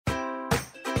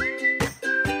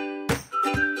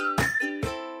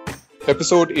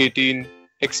Episode 18,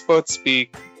 Experts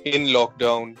Speak in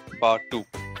Lockdown, Part 2.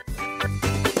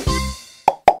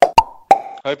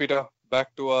 Hi Peter,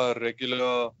 back to our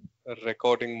regular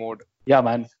recording mode. Yeah,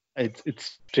 man,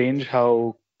 it's strange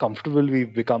how comfortable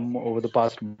we've become over the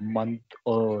past month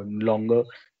or longer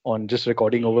on just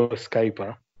recording over Skype.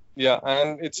 Huh? Yeah,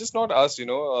 and it's just not us, a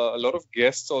lot of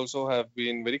guests also have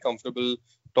been very comfortable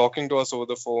talking to us over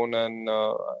the phone, and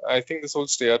I think this whole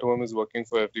stay at home is working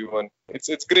for everyone.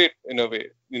 It's great in a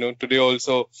way. Today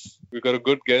also we got a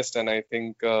good guest, and I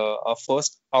think our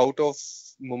first out of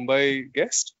Mumbai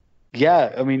guest.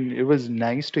 Yeah, I mean, it was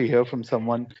nice to hear from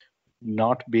someone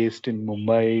not based in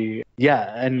Mumbai.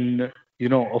 Yeah, and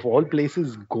of all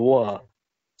places, Goa.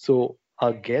 So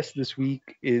our guest this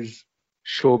week is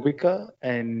Shobika,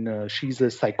 and she's a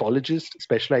psychologist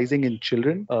specializing in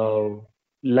children.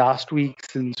 Last week,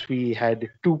 since we had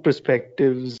two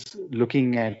perspectives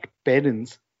looking at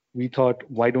parents, we thought,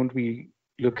 why don't we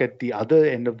look at the other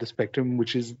end of the spectrum,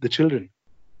 which is the children?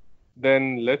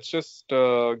 Then let's just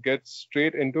get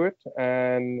straight into it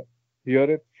and hear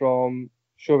it from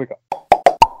Shobika.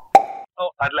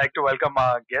 I'd like to welcome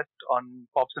our guest on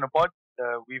Pops in a Pod.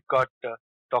 We've got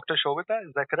Dr. Shobita,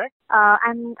 is that correct?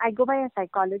 I go by a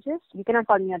psychologist. You cannot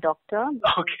call me a doctor.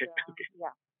 Okay. Yeah.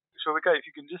 Shobika, if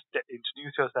you can just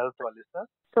introduce yourself to our listeners.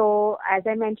 So, as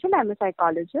I mentioned, I'm a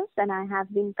psychologist and I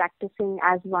have been practicing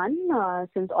as one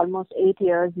since almost 8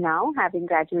 years now, having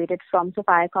graduated from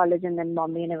Sophia College and then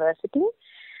Bombay University.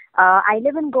 I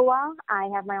live in Goa. I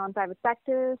have my own private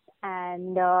practice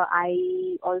and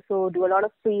I also do a lot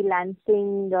of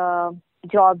freelancing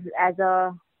jobs as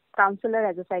a counselor,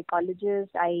 as a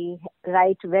psychologist. I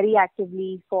write very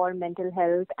actively for mental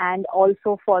health and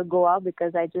also for Goa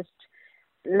because I just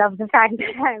love the fact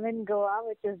that I'm in Goa,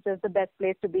 which is just the best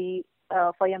place to be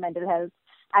for your mental health,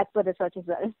 as per research as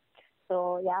well.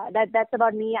 So yeah, that's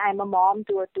about me. I'm a mom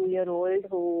to a 2-year-old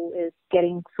who is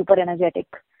getting super energetic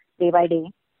day by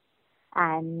day.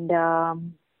 And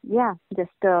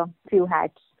just a few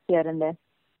hats here and there.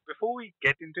 Before we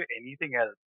get into anything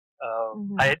else,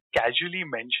 I had casually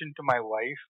mentioned to my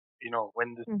wife,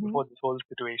 when before this whole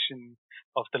situation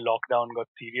of the lockdown got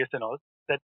serious and all,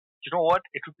 that, you know what,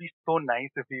 it would be so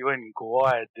nice if we were in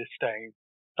Goa at this time,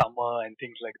 summer and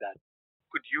things like that.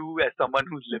 Could you, as someone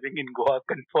who's living in Goa,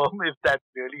 confirm if that's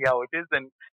really how it is,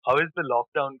 and how has the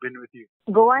lockdown been with you?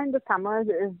 Goa in the summers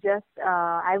is just,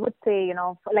 I would say,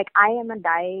 I am a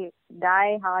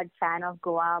die-hard fan of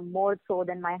Goa, more so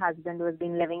than my husband who has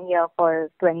been living here for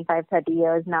 25, 30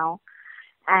 years now.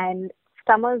 And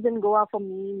summers in Goa for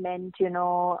me meant,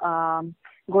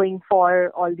 going for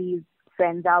all these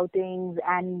friends outings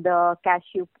and the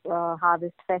cashew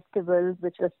harvest festivals,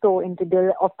 which was so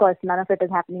integral. Of course, none of it is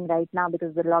happening right now because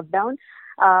of the lockdown.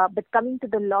 But coming to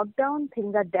the lockdown,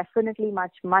 things are definitely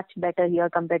much, much better here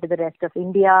compared to the rest of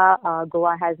India.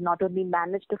 Goa has not only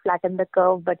managed to flatten the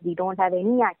curve, but we don't have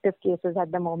any active cases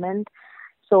at the moment.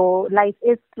 So life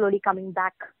is slowly coming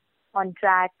back on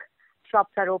track.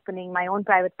 Shops are opening. My own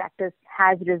private practice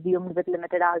has resumed with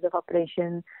limited hours of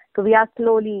operation. So we are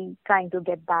slowly trying to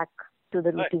get back to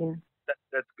the routine.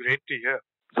 That's great to hear.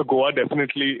 So Goa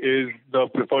definitely is the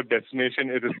preferred destination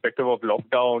irrespective of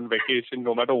lockdown, vacation,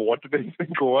 no matter what it is,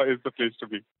 Goa is the place to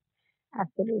be.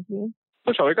 Absolutely.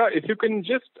 So Shobika, if you can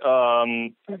just,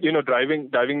 diving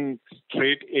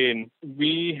straight in,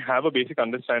 we have a basic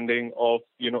understanding of,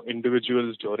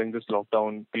 individuals during this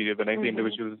lockdown period. When I say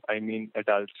individuals, I mean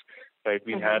adults, right?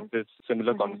 We had this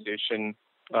similar conversation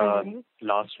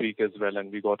last week as well, and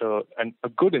we got a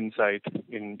good insight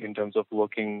in terms of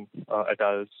working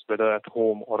adults, whether at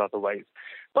home or otherwise.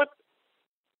 But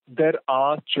there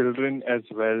are children as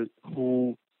well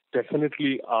who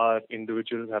definitely are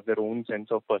individuals, have their own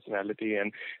sense of personality,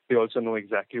 and they also know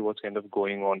exactly what's kind of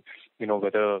going on,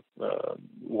 whether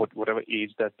whatever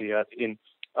age that they are in.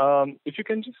 If you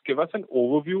can just give us an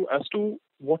overview as to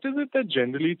what is it that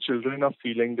generally children are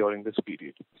feeling during this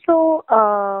period? So,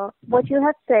 what you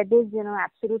have said is,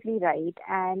 absolutely right.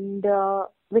 And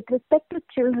with respect to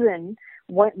children,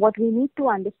 what we need to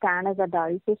understand as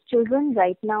adults is children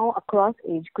right now across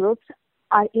age groups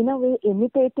are in a way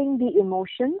imitating the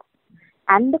emotions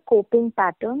and the coping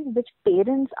patterns which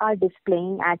parents are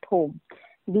displaying at home.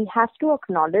 We have to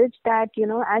acknowledge that,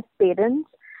 as parents,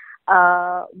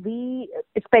 we,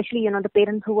 especially, the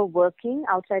parents who are working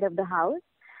outside of the house,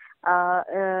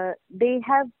 they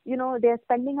have, they're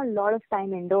spending a lot of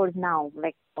time indoors now,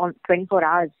 like on 24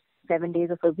 hours, 7 days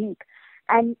of a week.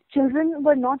 And children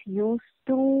were not used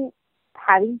to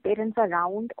having parents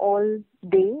around all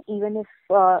day, even if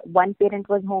one parent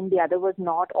was home, the other was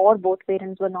not, or both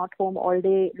parents were not home all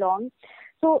day long.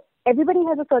 So everybody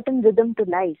has a certain rhythm to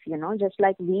life, just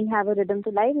like we have a rhythm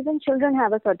to life, even children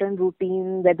have a certain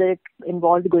routine, whether it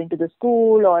involves going to the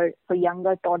school or for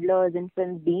younger toddlers,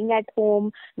 infants being at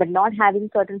home, but not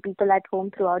having certain people at home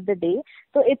throughout the day.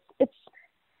 So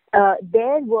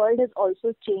their world has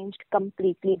also changed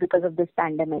completely because of this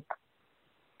pandemic.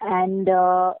 And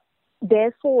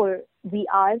therefore, we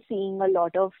are seeing a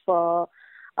lot of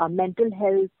mental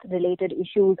health related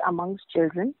issues amongst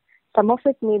children. Some of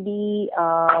it may be,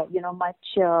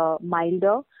 much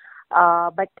milder,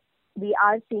 but we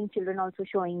are seeing children also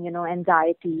showing,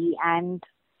 anxiety and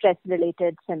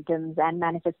stress-related symptoms and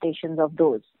manifestations of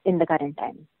those in the current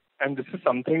time. And this is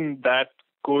something that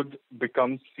could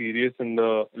become serious in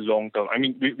the long term. I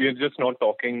mean, we are just not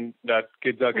talking that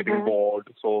kids are getting bored,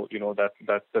 so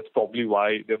that's probably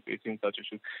why they're facing such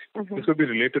issues. This could be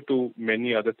related to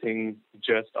many other things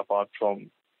just apart from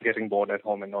getting bored at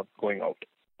home and not going out.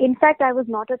 In fact, I was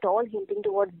not at all hinting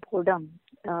towards boredom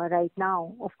right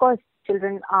now. Of course,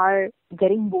 children are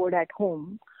getting bored at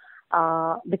home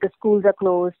because schools are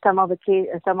closed. Summer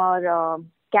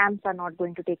camps are not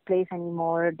going to take place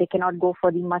anymore. They cannot go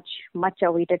for the much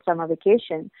awaited summer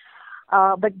vacation.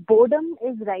 But boredom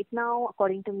is right now,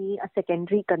 according to me, a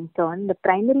secondary concern. The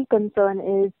primary concern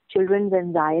is children's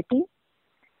anxiety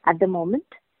at the moment.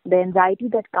 The anxiety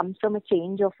that comes from a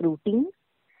change of routine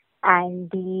and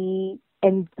the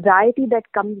anxiety that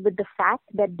comes with the fact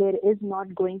that there is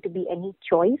not going to be any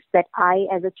choice, that I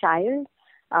as a child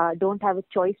don't have a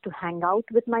choice to hang out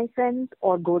with my friends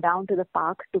or go down to the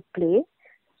park to play.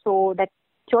 So that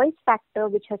choice factor,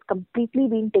 which has completely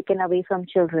been taken away from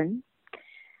children,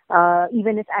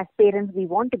 even if as parents we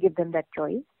want to give them that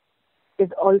choice, is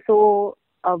also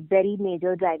a very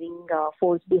major driving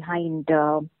force behind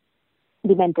the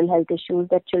mental health issues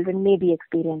that children may be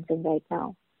experiencing right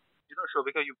now.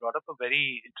 Shobhika, you brought up a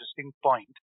very interesting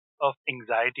point of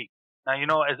anxiety.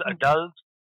 Now, as adults,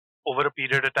 over a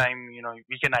period of time,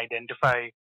 we can identify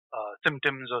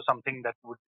symptoms or something that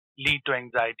would lead to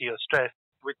anxiety or stress.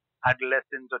 With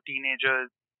adolescents or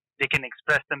teenagers, they can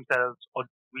express themselves, or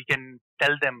we can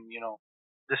tell them,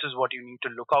 this is what you need to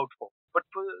look out for. But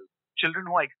for children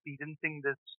who are experiencing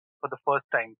this for the first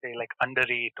time, say like under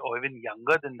 8 or even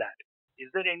younger than that, is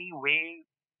there any way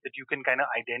that you can kind of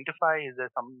identify? Is there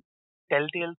some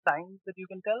telltale signs that you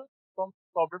can tell from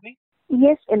probably?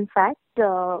 Yes, in fact,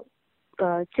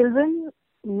 children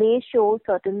may show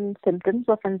certain symptoms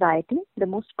of anxiety. The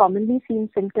most commonly seen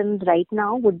symptoms right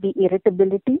now would be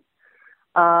irritability,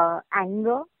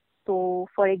 anger. So,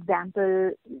 for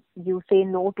example, you say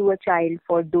no to a child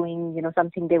for doing,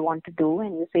 something they want to do,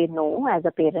 and you say no as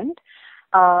a parent.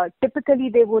 Typically,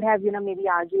 they would have, maybe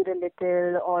argued a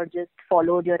little or just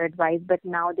followed your advice, but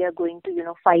now they are going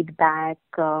to, fight back,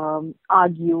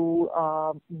 argue,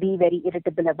 be very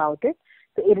irritable about it.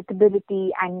 So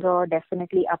irritability, anger,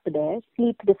 definitely up there.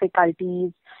 Sleep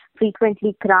difficulties,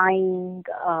 frequently crying.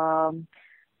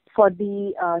 For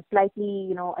the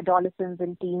slightly, adolescents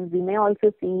and teens, we may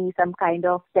also see some kind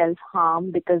of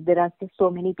self-harm because there are just so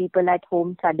many people at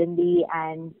home suddenly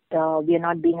and we are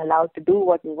not being allowed to do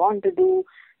what we want to do.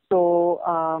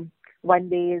 So one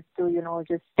way is to,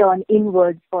 just turn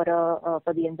inwards for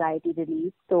the anxiety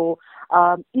relief. So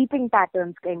eating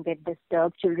patterns can get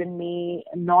disturbed. Children may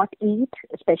not eat,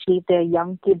 especially if they're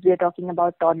young kids. We're talking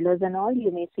about toddlers and all.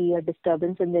 You may see a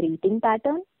disturbance in their eating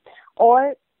pattern.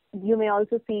 Or you may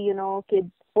also see,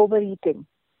 kids overeating,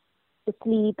 so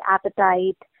sleep,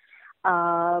 appetite,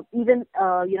 even,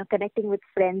 connecting with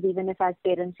friends, even if as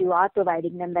parents you are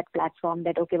providing them that platform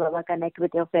that, okay, Baba, connect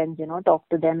with your friends, talk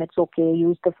to them, it's okay,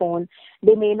 use the phone.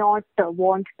 They may not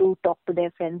want to talk to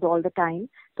their friends all the time.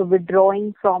 So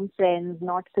withdrawing from friends,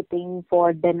 not sitting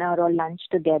for dinner or lunch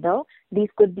together, these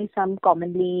could be some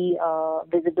commonly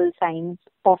visible signs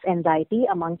of anxiety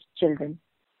amongst children.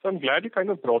 So I'm glad you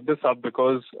kind of brought this up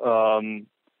because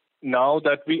now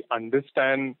that we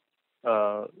understand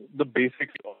the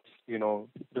basics of,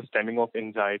 the stemming of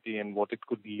anxiety and what it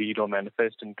could lead or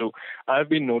manifest into, I've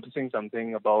been noticing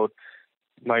something about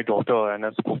my daughter, and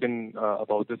I've spoken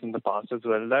about this in the past as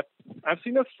well, that I've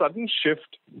seen a sudden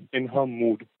shift in her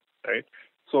mood, right?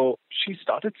 So she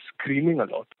started screaming a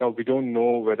lot. Now, we don't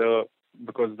know whether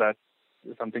because that's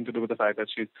something to do with the fact that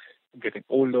she's getting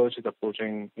older, she's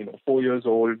approaching, 4 years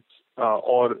old,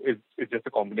 or it's just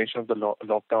a combination of the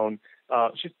lockdown.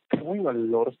 She's throwing a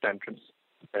lot of tantrums,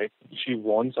 right? She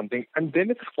wants something, and then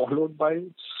it's followed by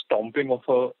stomping of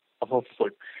her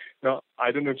foot. Now,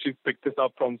 I don't know if she picked this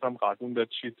up from some cartoon that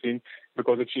she's seen,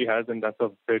 because if she has, then that's a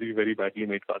very, very badly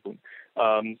made cartoon.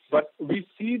 But we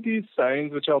see these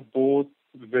signs which are both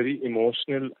very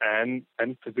emotional and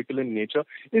physical in nature.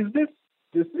 Is this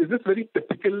is this very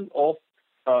typical of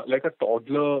like a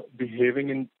toddler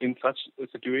behaving in such a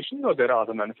situation, or there are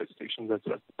other manifestations as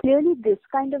well? Clearly, this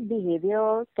kind of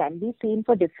behavior can be seen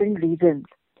for different reasons.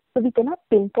 So we cannot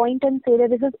pinpoint and say that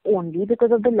this is only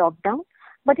because of the lockdown,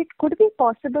 but it could be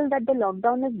possible that the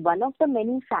lockdown is one of the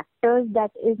many factors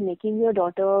that is making your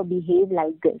daughter behave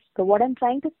like this. So what I'm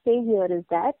trying to say here is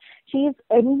that she is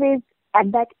anyways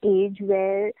at that age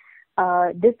where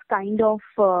this kind of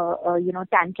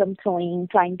tantrum throwing,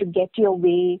 trying to get your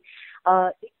way,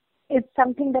 uh, is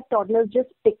something that toddlers just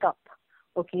pick up.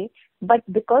 Okay, but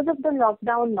because of the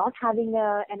lockdown, not having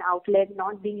an outlet,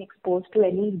 not being exposed to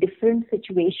any different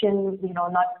situations,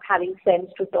 not having friends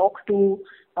to talk to,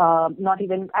 not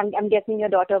even, I'm guessing your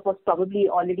daughter was probably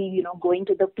already, going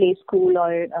to the play school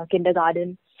or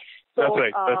kindergarten. So, That's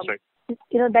right. That's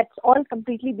right. That's all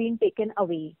completely being taken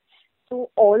away. So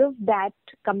all of that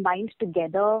combined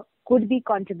together could be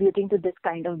contributing to this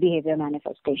kind of behavior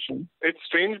manifestation. It's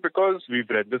strange because we've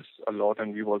read this a lot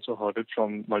and we've also heard it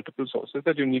from multiple sources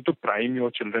that you need to prime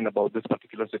your children about this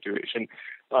particular situation.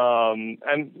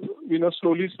 And,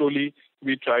 slowly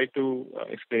we try to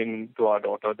explain to our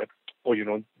daughter that,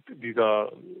 these are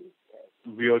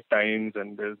weird times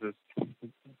and there's this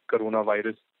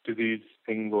coronavirus disease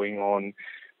thing going on,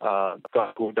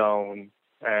 can't go down.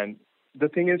 And the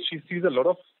thing is, she sees a lot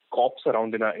of cops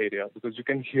around in our area because you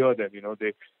can hear them.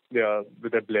 They are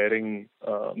with their blaring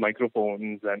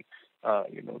microphones and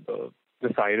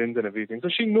the sirens and everything. So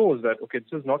she knows that this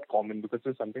is not common because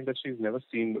it's something that she's never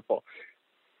seen before.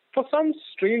 For some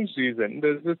strange reason,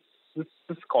 there's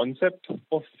this concept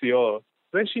of fear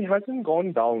where she hasn't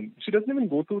gone down. She doesn't even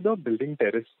go to the building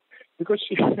terrace because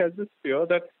she has this fear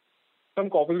that some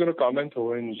cop is going to come and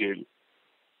throw her in jail.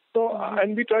 So,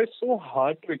 and we try so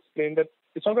hard to explain that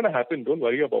it's not going to happen. Don't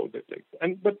worry about it.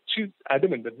 But she's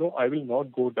adamant that no, I will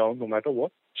not go down no matter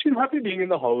what. She's happy being in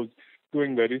the house,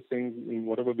 doing various things in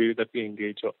whatever way that we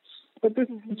engage her. But this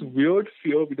weird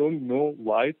fear, we don't know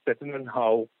why it's set in and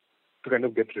how to kind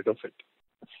of get rid of it.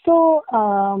 So,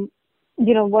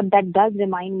 what that does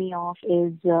remind me of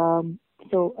is,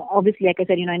 so obviously, like I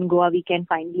said, in Goa, we can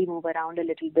finally move around a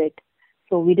little bit.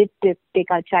 So we did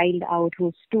take our child out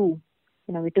who's 2.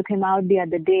 We took him out the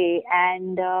other day,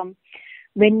 and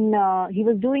when he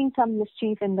was doing some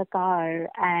mischief in the car,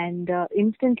 and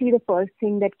instantly the first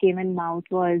thing that came in mouth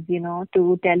was,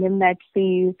 to tell him that,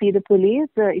 see the police,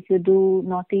 if you do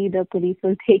naughty, the police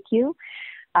will take you.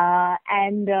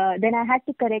 And then I had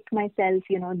to correct myself,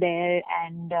 there,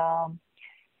 and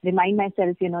remind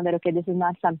myself, that, okay, this is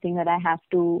not something that I have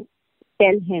to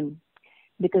tell him,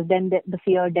 because then the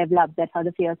fear develops. That's how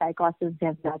the fear psychosis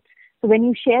develops. So when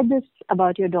you share this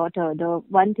about your daughter, the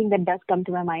one thing that does come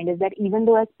to my mind is that even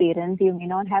though as parents, you may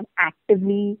not have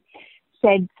actively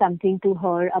said something to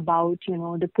her about,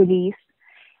 the police,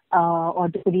 or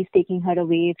the police taking her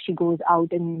away if she goes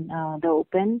out in the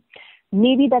open,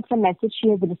 maybe that's a message she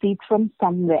has received from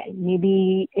somewhere.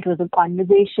 Maybe it was a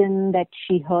conversation that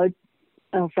she heard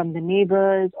from the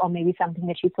neighbors, or maybe something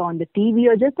that she saw on the TV,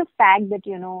 or just the fact that,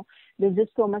 there's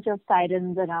just so much of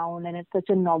sirens around and it's such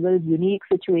a novel, unique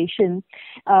situation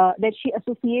that she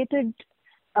associated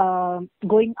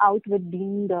going out with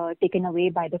being taken away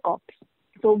by the cops.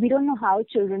 So we don't know how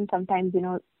children sometimes,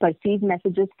 perceive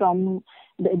messages from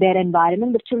their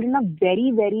environment, but children are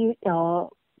very, very,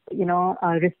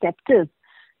 receptive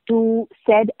to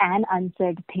said and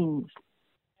unsaid things.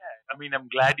 I mean, I'm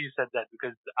glad you said that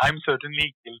because I'm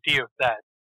certainly guilty of that.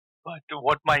 But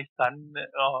what my son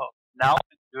now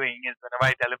is doing is whenever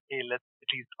I tell him, hey, let's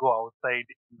at least go outside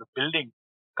in the building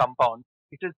compound,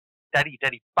 he says, Daddy,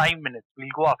 5 minutes,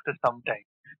 we'll go after some time.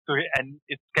 So, and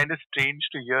it's kind of strange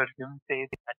to hear him say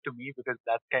that to me because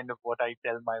that's kind of what I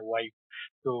tell my wife.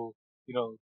 So,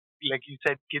 like you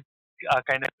said, kids are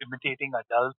kind of imitating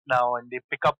adults now and they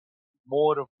pick up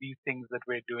more of these things that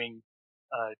we're doing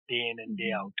day in and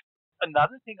day out.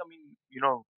 Another thing, I mean,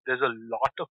 there's a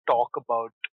lot of talk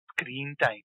about screen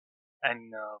time.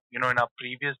 And, in our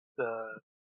previous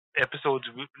episodes,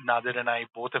 Nadir and I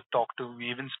both have talked to, we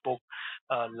even spoke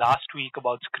last week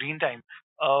about screen time.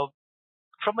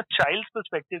 From a child's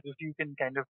perspective, if you can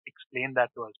kind of explain that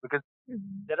to us, because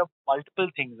there are multiple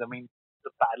things. I mean,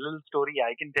 the parallel story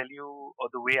I can tell you, or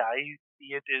the way I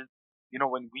see it is,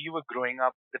 when we were growing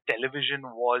up, the television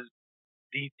was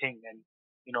the thing. And,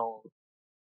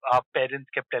 our parents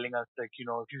kept telling us like,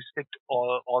 if you sit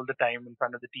all the time in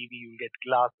front of the TV, you'll get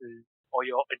glasses or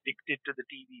you're addicted to the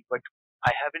TV. But I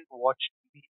haven't watched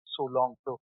TV so long.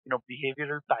 So,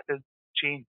 behavioral patterns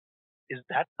change. Is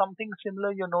that something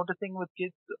similar you're noticing with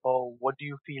kids or what do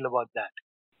you feel about that?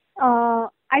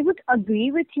 I would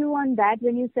agree with you on that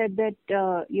when you said that,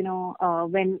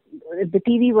 when the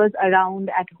TV was around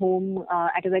at home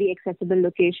at a very accessible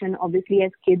location, obviously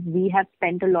as kids, we have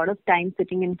spent a lot of time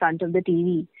sitting in front of the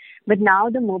TV. But now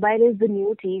the mobile is the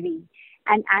new TV.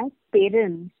 And as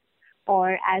parents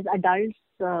or as adults,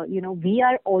 we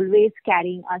are always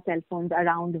carrying our cell phones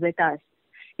around with us.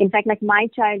 In fact, like my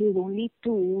child is only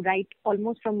 2, right?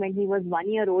 Almost from when he was 1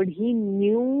 year old, he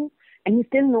knew and he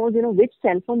still knows, which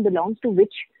cell phone belongs to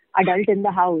which adult in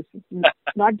the house.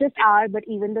 Not just our, but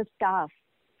even the staff.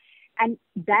 And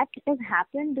that has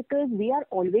happened because we are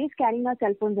always carrying our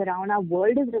cell phones around. Our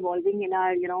world is revolving in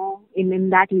our, in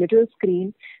that little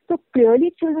screen. So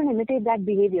clearly children imitate that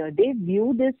behavior. They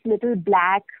view this little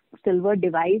black silver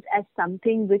device as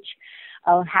something which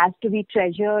has to be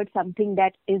treasured, something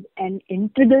that is an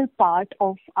integral part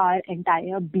of our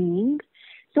entire being.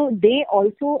 So they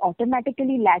also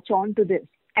automatically latch on to this.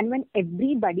 And when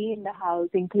everybody in the house,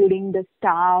 including the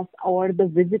staff or the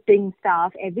visiting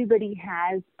staff, everybody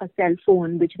has a cell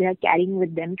phone which they are carrying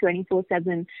with them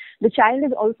 24/7, the child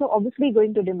is also obviously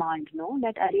going to demand,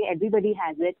 that everybody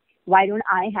has it. Why don't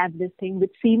I have this thing,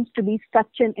 which seems to be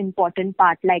such an important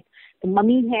part? Like, the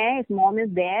mummy hai, if mom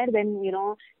is there, then,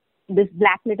 this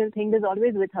black little thing is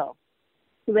always with her.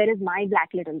 So where is my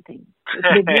black little thing?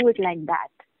 They do it like that.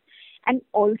 And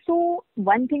also,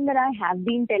 one thing that I have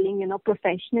been telling,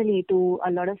 professionally to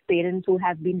a lot of parents who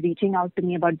have been reaching out to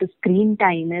me about the screen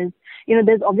time is,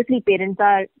 there's obviously parents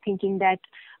are thinking that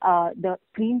the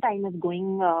screen time is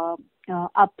going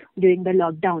up during the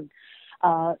lockdown.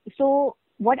 So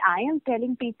what I am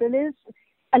telling people is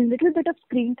a little bit of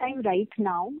screen time right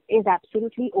now is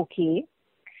absolutely okay.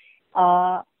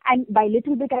 And by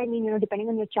little bit, I mean, depending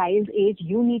on your child's age,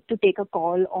 you need to take a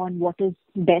call on what is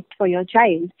best for your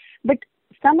child. But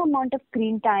some amount of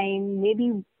screen time,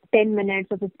 maybe 10 minutes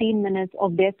or 15 minutes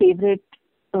of their favorite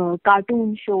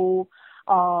cartoon show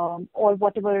or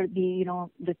whatever the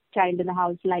child in the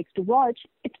house likes to watch,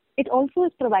 it also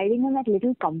is providing them that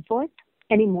little comfort,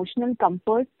 an emotional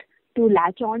comfort to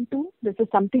latch on to. This is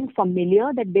something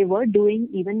familiar that they were doing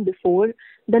even before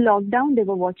the lockdown. They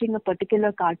were watching a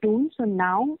particular cartoon. So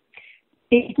now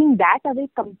taking that away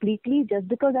completely just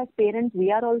because as parents we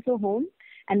are also home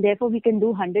and therefore we can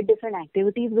do 100 different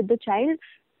activities with the child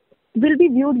will be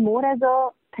viewed more as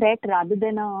a threat rather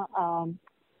than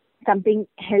something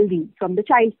healthy from the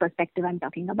child's perspective I'm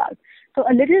talking about. So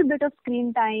a little bit of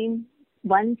screen time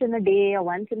once in a day or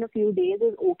once in a few days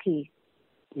is okay.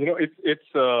 I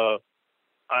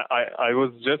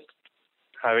was just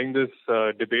having this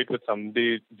debate with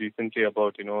somebody recently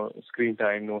about, screen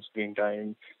time, no screen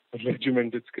time,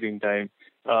 regimented screen time.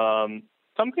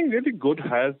 Something really good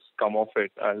has come of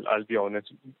it, I'll be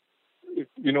honest.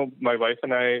 My wife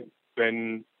and I,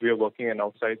 when we are working and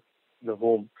outside the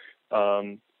home,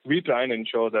 we try and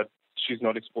ensure that she's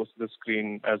not exposed to the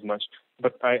screen as much.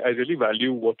 But I really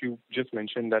value what you just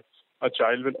mentioned, that a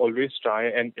child will always try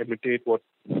and imitate what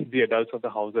the adults of the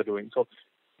house are doing. So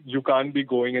you can't be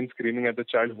going and screaming at the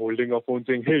child holding a phone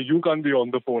saying, hey, you can't be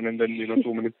on the phone, and then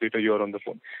 2 minutes later you're on the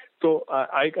phone. So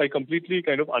I completely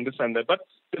kind of understand that. But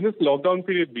in this lockdown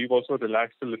period, we've also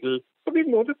relaxed a little. So we've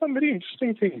noticed some very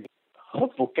interesting things. Her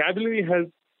vocabulary has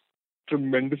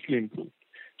tremendously improved.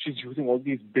 She's using all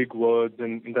these big words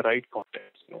in the right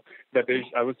context. That is,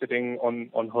 I was sitting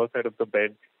on her side of the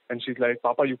bed, and she's like,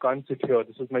 Papa, you can't sit here.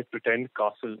 This is my pretend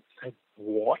castle. I said,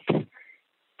 what?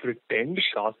 Pretend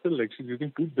castle? Like, she's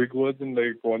using 2 big words in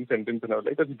like one sentence, and I was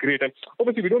like, that's great. And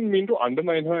obviously, we don't mean to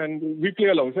undermine her, and we play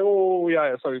along. Say, oh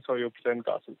yeah, sorry, your pretend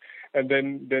castle. And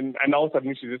then now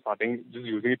suddenly she's just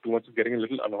using it too much. It's getting a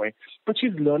little annoying. But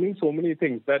she's learning so many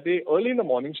things. That day, early in the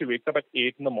morning, she wakes up at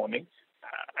 8 in the morning,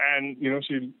 and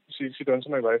she turns to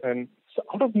my wife, and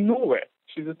out of nowhere,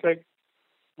 she's just like,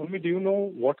 Mommy, do you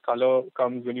know what color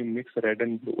comes when you mix red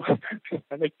and blue?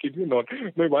 And I kid you not,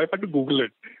 my wife had to Google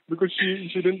it because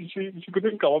she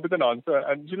couldn't come up with an answer.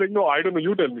 And she's like, no, I don't know,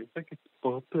 you tell me. It's like, it's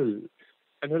purple.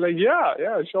 And we're like, yeah,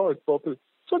 sure, it's purple.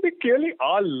 So they clearly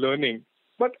are learning.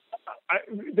 But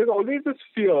there's always this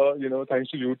fear,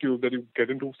 thanks to YouTube, that you get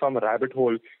into some rabbit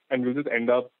hole and you'll just end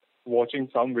up watching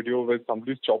some video where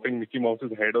somebody's chopping Mickey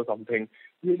Mouse's head or something.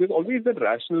 There's always that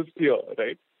rational fear,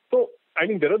 right? So, I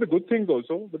mean, there are the good things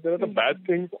also, but there are the bad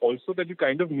things also that you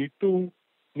kind of need to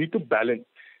balance.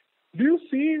 Do you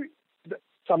see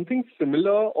something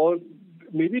similar, or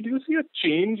maybe do you see a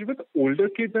change with older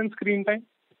kids and screen time?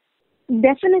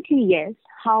 Definitely, yes.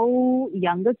 How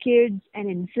younger kids and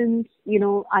infants,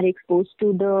 are exposed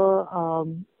to the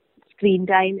screen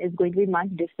time is going to be much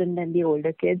different than the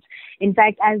older kids. In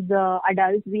fact, as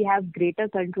adults, we have greater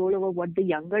control over what the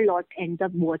younger lot ends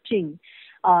up watching.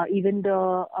 even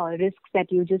the risks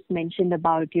that you just mentioned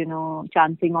about,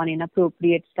 chancing on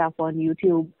inappropriate stuff on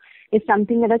YouTube is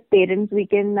something that as parents we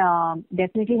can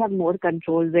definitely have more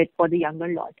control with for the younger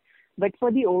lot. But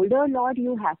for the older lot,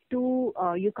 you have to,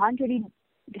 you can't really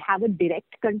have a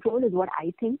direct control is what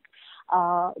I think.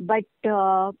 But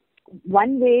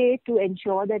one way to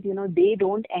ensure that, they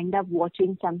don't end up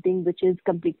watching something which is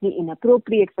completely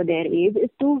inappropriate for their age is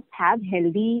to have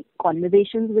healthy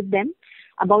conversations with them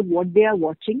about what they are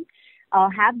watching.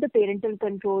 Have the parental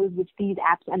controls which these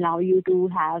apps allow you to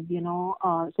have,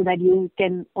 so that you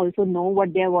can also know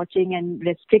what they're watching and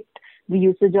restrict the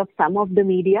usage of some of the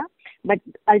media. But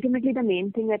ultimately, the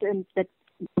main thing that's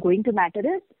going to matter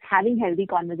is having healthy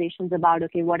conversations about,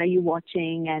 okay, what are you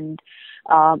watching? And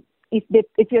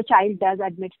if your child does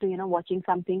admit to, watching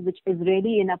something which is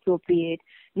really inappropriate,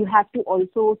 you have to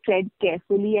also tread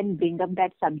carefully and bring up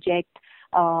that subject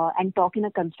and talk in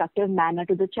a constructive manner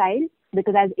to the child.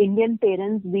 Because as Indian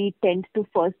parents, we tend to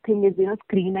first thing is,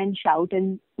 scream and shout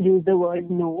and use the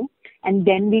word no. And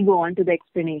then we go on to the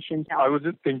explanations. I was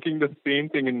just thinking the same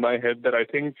thing in my head, that I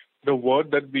think the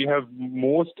word that we have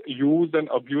most used and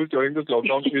abused during this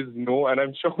lockdown is no. And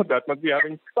I'm sure that must be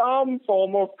having some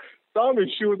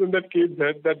issues in that kid's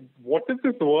head, that what is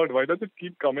this word? Why does it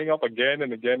keep coming up again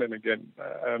and again and again?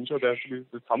 I'm sure there has to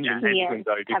be some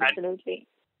anxiety. Absolutely.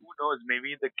 Who knows,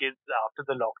 maybe the kids after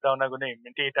the lockdown are going to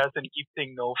imitate us and keep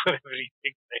saying no for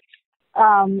everything.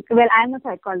 Well, I'm a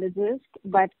psychologist,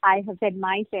 but I have said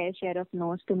my fair share of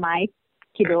no's to my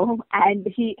kiddo, and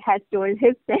he has told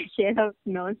his fair share of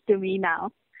no's to me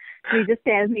now. He just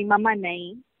tells me, Mama,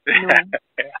 nahi. No.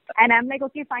 And I'm like,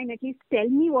 okay, fine, at least tell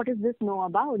me what is this no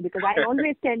about, because I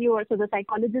always tell you also the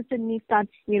psychologist in me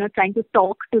starts, trying to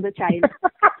talk to the child.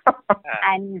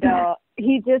 And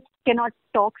he just cannot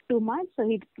talk too much, so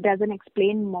he doesn't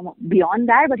explain beyond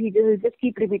that, but he just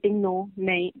keep repeating no,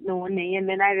 nahi, no, nahi. And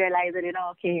then I realize that,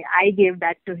 okay, I gave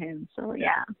that to him. So,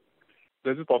 yeah.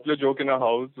 There's a popular joke in our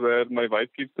house where my wife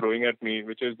keeps throwing at me,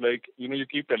 which is like, you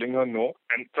keep telling her no,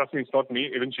 and trust me, it's not me,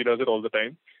 even she does it all the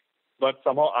time. But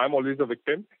somehow I'm always the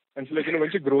victim. And she's like,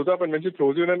 when she grows up and when she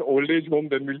throws you in an old age home,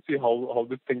 then we'll see how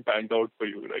this thing pans out for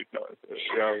you right now. So,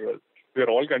 yeah, well, we're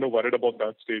all kind of worried about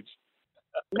that stage.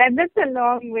 That's a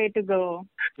long way to go.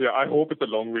 Yeah, I hope it's a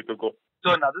long way to go.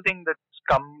 So another thing that's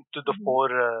come to the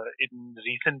fore in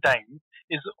recent times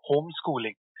is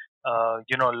homeschooling. A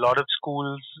lot of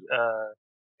schools,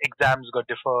 exams got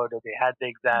deferred, or they had the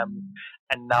exams,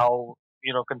 and now,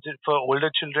 for older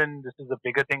children, this is a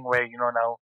bigger thing where,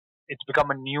 now it's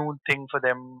become a new thing for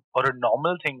them, or a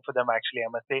normal thing for them, actually,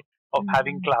 I must say, of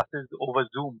having classes over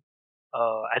Zoom.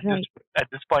 At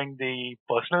this point, the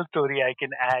personal story I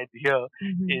can add here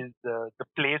is the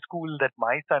play school that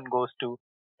my son goes to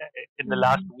in the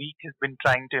last week has been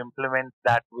trying to implement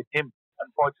that with him.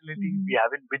 Unfortunately, we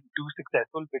haven't been too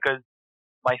successful because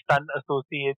my son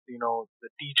associates, the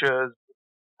teachers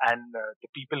and the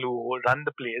people who run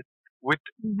the place with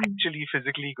actually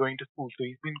physically going to school. So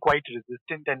he's been quite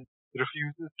resistant and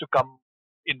refuses to come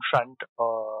in front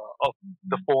of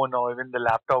the phone or even the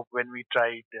laptop when we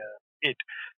tried it.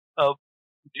 Do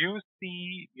you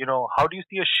see, how do you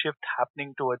see a shift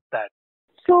happening towards that?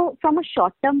 So from a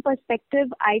short-term perspective,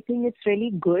 I think it's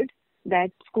really good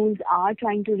that schools are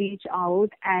trying to reach out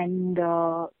and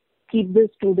keep the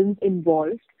students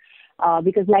involved.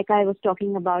 Because like I was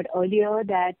talking about earlier,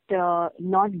 that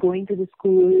not going to the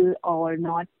school or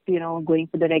not, going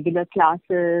for the regular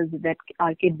classes that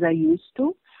our kids are used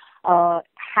to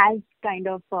has kind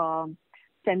of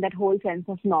sent that whole sense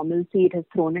of normalcy. It has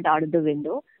thrown it out of the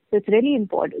window. So it's really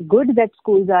important. Good that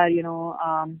schools are,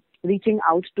 reaching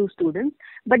out to students.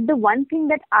 But the one thing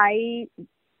that I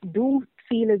do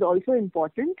feel is also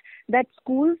important, that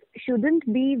schools shouldn't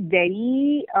be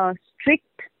very strict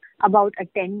about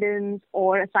attendance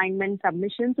or assignment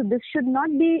submission. So this should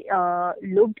not be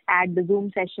looked at, the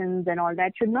Zoom sessions and all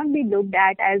that should not be looked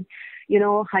at as,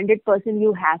 100%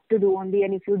 you have to do only,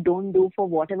 and if you don't do for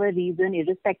whatever reason,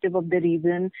 irrespective of the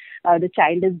reason, the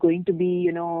child is going to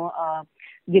be,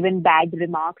 given bad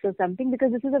remarks or something,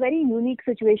 because this is a very unique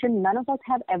situation. None of us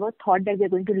have ever thought that we're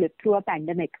going to live through a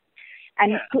pandemic.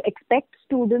 And to expect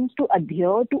students to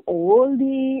adhere to all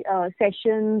the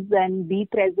sessions and be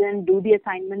present, do the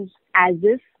assignments as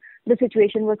if the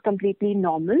situation was completely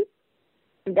normal,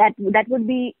 that would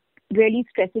be really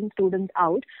stressing students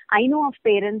out. I know of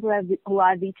parents who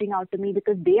are reaching out to me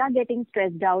because they are getting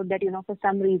stressed out that, for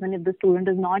some reason, if the student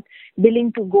is not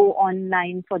willing to go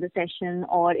online for the session,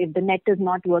 or if the net is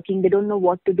not working, they don't know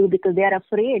what to do because they are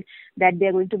afraid that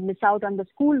they're going to miss out on the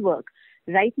schoolwork.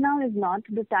 Right now is not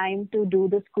the time to do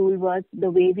the schoolwork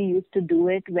the way we used to do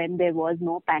it when there was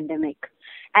no pandemic.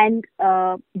 And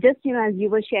just, as you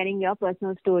were sharing your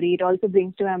personal story, it also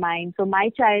brings to my mind. So my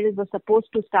child was supposed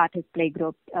to start his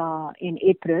playgroup in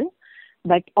April,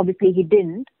 but obviously he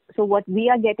didn't. So what we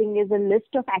are getting is a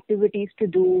list of activities to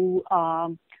do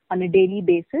on a daily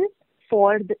basis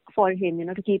for him,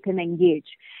 to keep him engaged.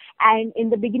 And in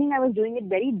the beginning, I was doing it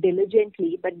very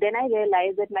diligently, but then I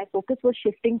realized that my focus was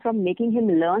shifting from making him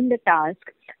learn the task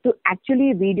to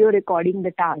actually video recording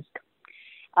the task,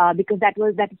 because that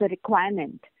is a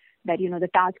requirement that, the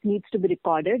task needs to be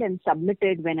recorded and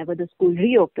submitted whenever the school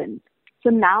reopens. So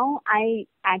now I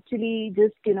actually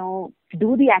just,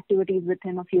 do the activities with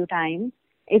him a few times.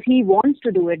 If he wants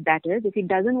to do it, that is. If he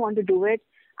doesn't want to do it,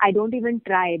 I don't even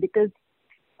try, because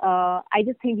I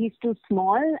just think he's too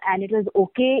small, and it was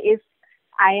okay if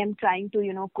I am trying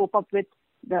to, cope up with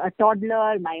a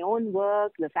toddler, my own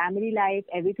work, the family life,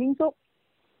 everything. So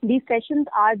these sessions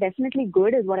are definitely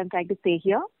good, is what I'm trying to say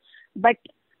here. But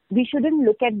we shouldn't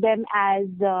look at them as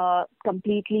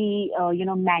completely,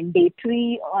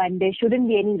 mandatory, and there shouldn't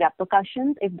be any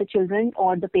repercussions if the children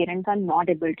or the parents are not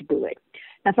able to do it.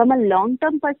 Now, from a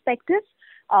long-term perspective,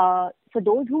 for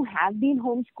those who have been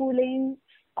homeschooling,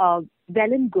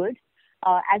 well and good.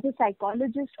 As a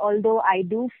psychologist, although I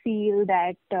do feel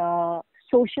that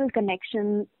social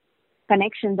connections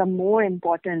are more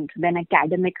important than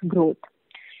academic growth.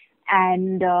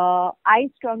 And I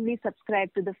strongly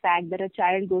subscribe to the fact that a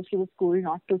child goes to school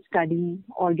not to study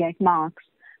or get marks,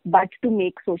 but to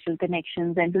make social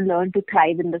connections and to learn to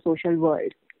thrive in the social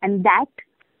world. And that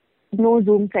no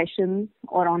Zoom sessions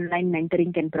or online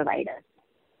mentoring can provide us.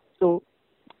 So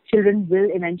children will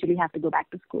eventually have to go back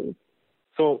to school.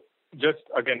 So just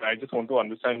again, I just want to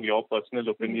understand your personal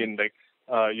opinion. Like,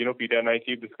 Peter and I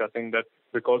keep discussing that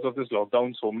because of this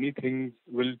lockdown, so many things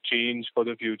will change for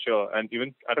the future. And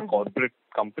even at a corporate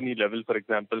company level, for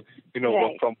example,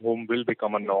 work from home will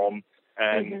become a norm.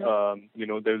 And,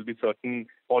 there will be certain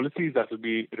policies that will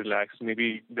be relaxed.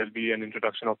 Maybe there'll be an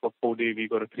introduction of a 4-day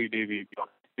week or a 3-day week,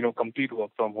 complete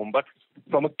work from home. But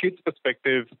from a kid's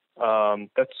perspective,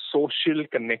 that social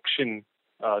connection,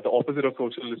 the opposite of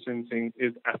social distancing,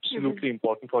 is absolutely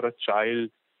important for a child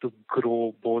to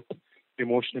grow both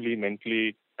emotionally,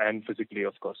 mentally, and physically,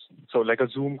 of course. So like a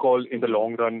Zoom call in the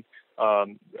long run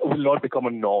will not become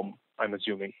a norm, I'm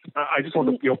assuming. I just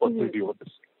want your personal view on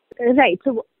this. Right.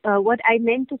 So what I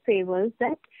meant to say was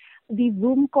that the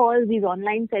Zoom calls, these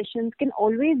online sessions can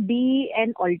always be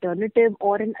an alternative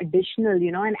or an additional,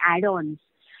 an add-ons.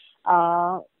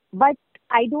 But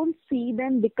I don't see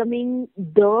them becoming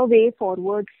the way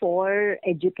forward for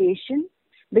education,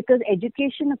 because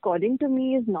education, according to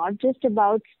me, is not just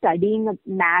about studying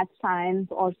math, science,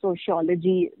 or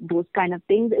sociology, those kind of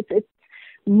things. It's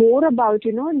more about,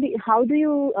 how do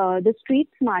you, the street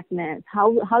smartness,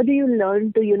 how do you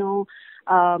learn to,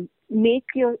 make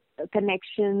your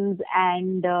connections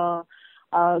and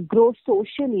grow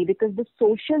socially, because the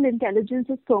social intelligence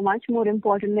is so much more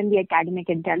important than the academic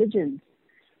intelligence.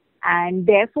 And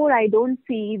therefore, I don't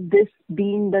see this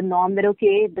being the norm that,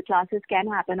 okay, the classes can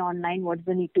happen online, what's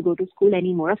the need to go to school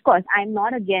anymore? Of course, I'm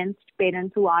not against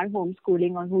parents who are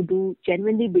homeschooling or who do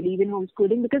genuinely believe in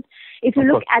homeschooling, because if you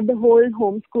look at the whole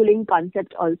homeschooling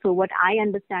concept also, what I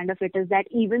understand of it is that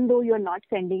even though you're not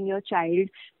sending your child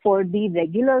for the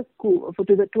regular school,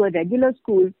 to a regular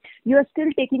school, you're still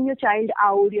taking your child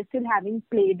out, you're still having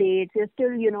play dates, you're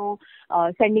still,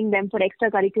 sending them for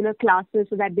extracurricular classes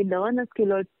so that they learn a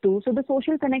skill or two. So the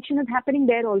social connection is happening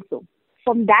there also.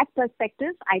 From that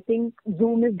perspective, I think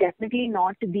Zoom is definitely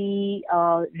not the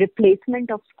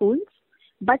replacement of schools,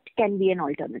 but can be an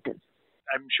alternative.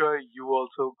 I'm sure you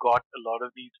also got a lot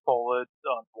of these forwards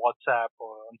on WhatsApp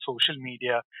or on social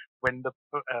media when the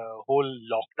whole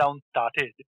lockdown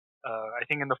started. I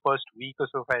think in the first week or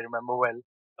so, if I remember well,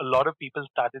 a lot of people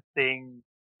started saying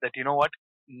that,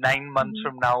 9 months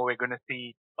from now, we're going to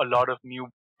see a lot of new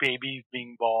babies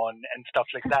being born and stuff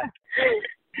like that.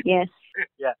 Yes.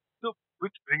 Yeah. So,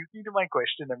 which brings me to my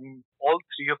question. I mean, all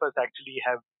three of us actually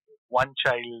have one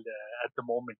child at the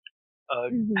moment.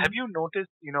 Have you noticed,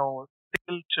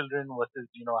 single children versus,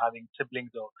 having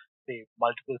siblings or say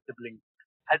multiple siblings?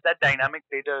 Has that dynamic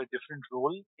played a different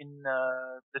role in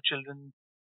the children's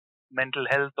mental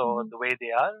health or the way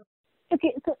they are?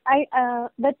 Okay, so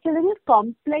that's a little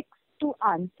complex to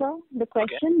answer the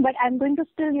question, but I'm going to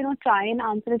still, try and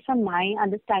answer it from my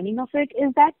understanding of it.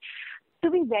 Is that,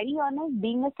 to be very honest,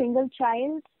 being a single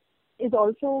child is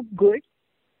also good,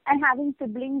 and having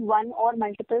siblings, one or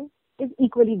multiple, is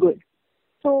equally good.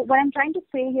 So what I'm trying to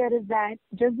say here is that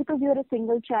just because you're a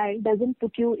single child doesn't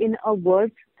put you in a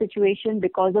worse situation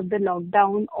because of the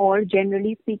lockdown or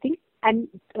generally speaking. And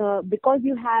because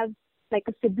you have like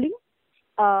a sibling,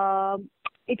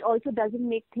 it also doesn't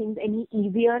make things any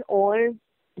easier or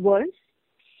worse.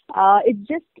 It's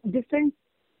just different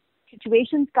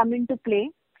situations come into play.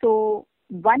 So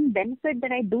one benefit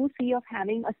that I do see of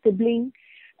having a sibling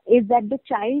is that the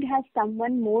child has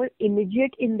someone more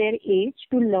immediate in their age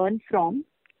to learn from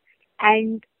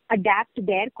and adapt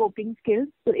their coping skills.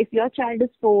 So if your child is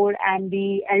 4 and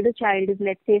the elder child is,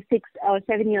 let's say, 6 or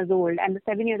 7 years old, and the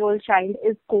 7-year-old child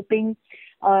is coping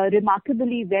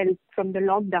remarkably well from the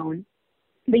lockdown,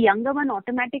 the younger one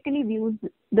automatically views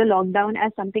the lockdown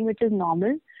as something which is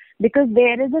normal because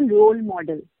there is a role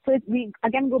model. So if we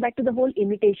again go back to the whole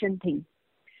imitation thing.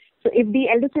 So if the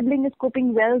elder sibling is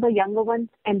coping well, the younger one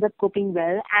ends up coping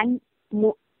well. And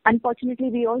unfortunately,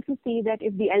 we also see that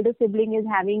if the elder sibling is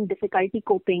having difficulty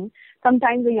coping,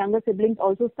 sometimes the younger siblings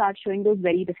also start showing those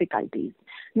very difficulties.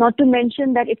 Not to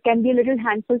mention that it can be a little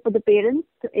handful for the parents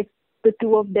if the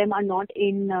two of them are not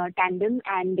in tandem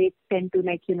and they tend to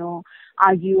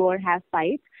argue or have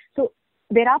fights. So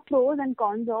there are pros and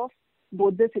cons of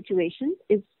both the situations.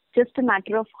 It's just a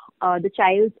matter of the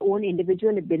child's own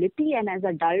individual ability, and as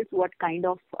adults, what kind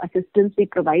of assistance we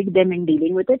provide them in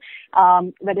dealing with it.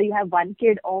 Whether you have one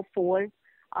kid or 4,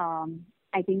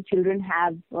 I think children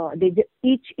have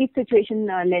each situation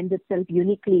lends itself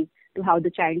uniquely to how the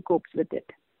child copes with it.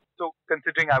 So,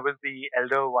 considering I was the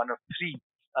elder one of 3,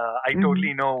 I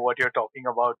totally know what you're talking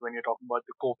about when you're talking about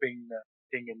the coping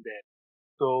thing in there.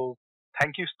 So,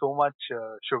 thank you so much,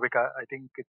 Shobhika. I think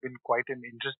it's been quite an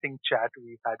interesting chat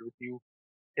we've had with you,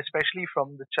 especially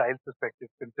from the child's perspective,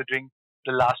 considering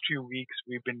the last few weeks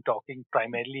we've been talking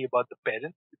primarily about the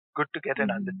parents. It's good to get an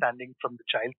understanding from the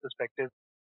child's perspective.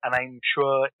 And I'm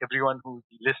sure everyone who's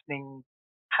listening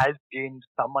has gained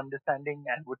some understanding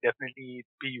and would definitely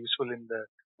be useful in the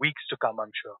weeks to come,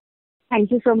 I'm sure. Thank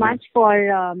you so much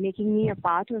for making me a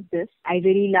part of this. I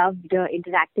really loved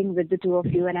interacting with the two of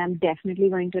you, and I'm definitely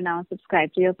going to now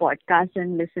subscribe to your podcast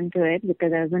and listen to it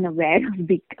because I wasn't aware of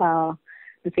the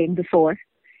same before.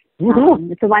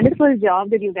 It's a wonderful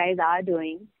job that you guys are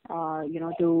doing,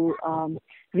 to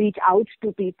reach out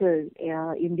to people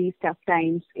in these tough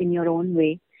times in your own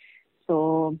way.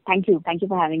 So thank you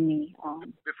for having me.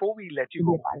 Before we let you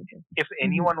go, if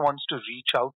anyone wants to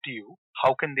reach out to you,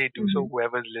 how can they do so?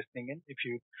 Whoever's listening in, if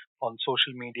you on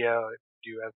social media, do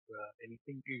you have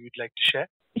anything you'd like to share?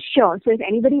 Sure. So if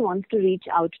anybody wants to reach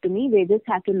out to me, they just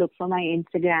have to look for my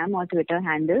Instagram or Twitter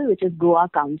handle, which is Goa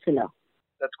Counselor.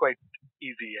 That's quite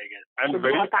easy, I guess. And so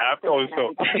very apt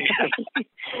also.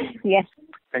 Yes.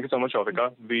 Thank you so much,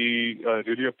 Shobhika. We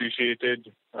really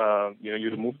appreciated you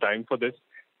removed time for this.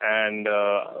 And,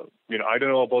 I don't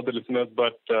know about the listeners,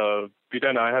 but Peter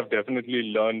and I have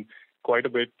definitely learned quite a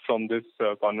bit from this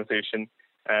conversation.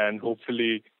 And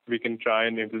hopefully we can try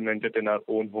and implement it in our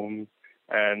own homes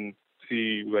and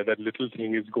see where that little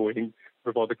thing is going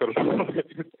before the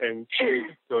coronavirus ends.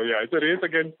 So, it's a race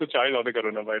against the child or the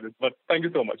coronavirus. But thank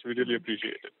you so much. We really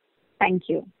appreciate it. Thank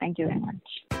you. Thank you very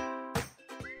much.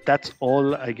 That's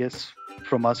all, I guess,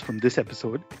 from us from this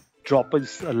episode. Drop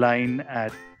us a line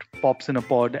at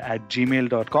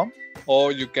popsinapod@gmail.com.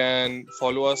 Or you can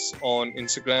follow us on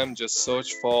Instagram. Just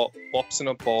search for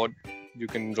popsinapod. You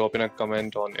can drop in a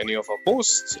comment on any of our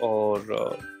posts or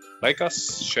like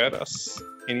us, share us,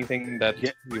 anything that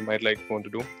you might want to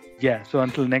do. Yeah, so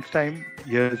until next time,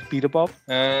 here's Peter Pop.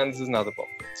 And this is Nada Pop.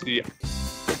 See ya.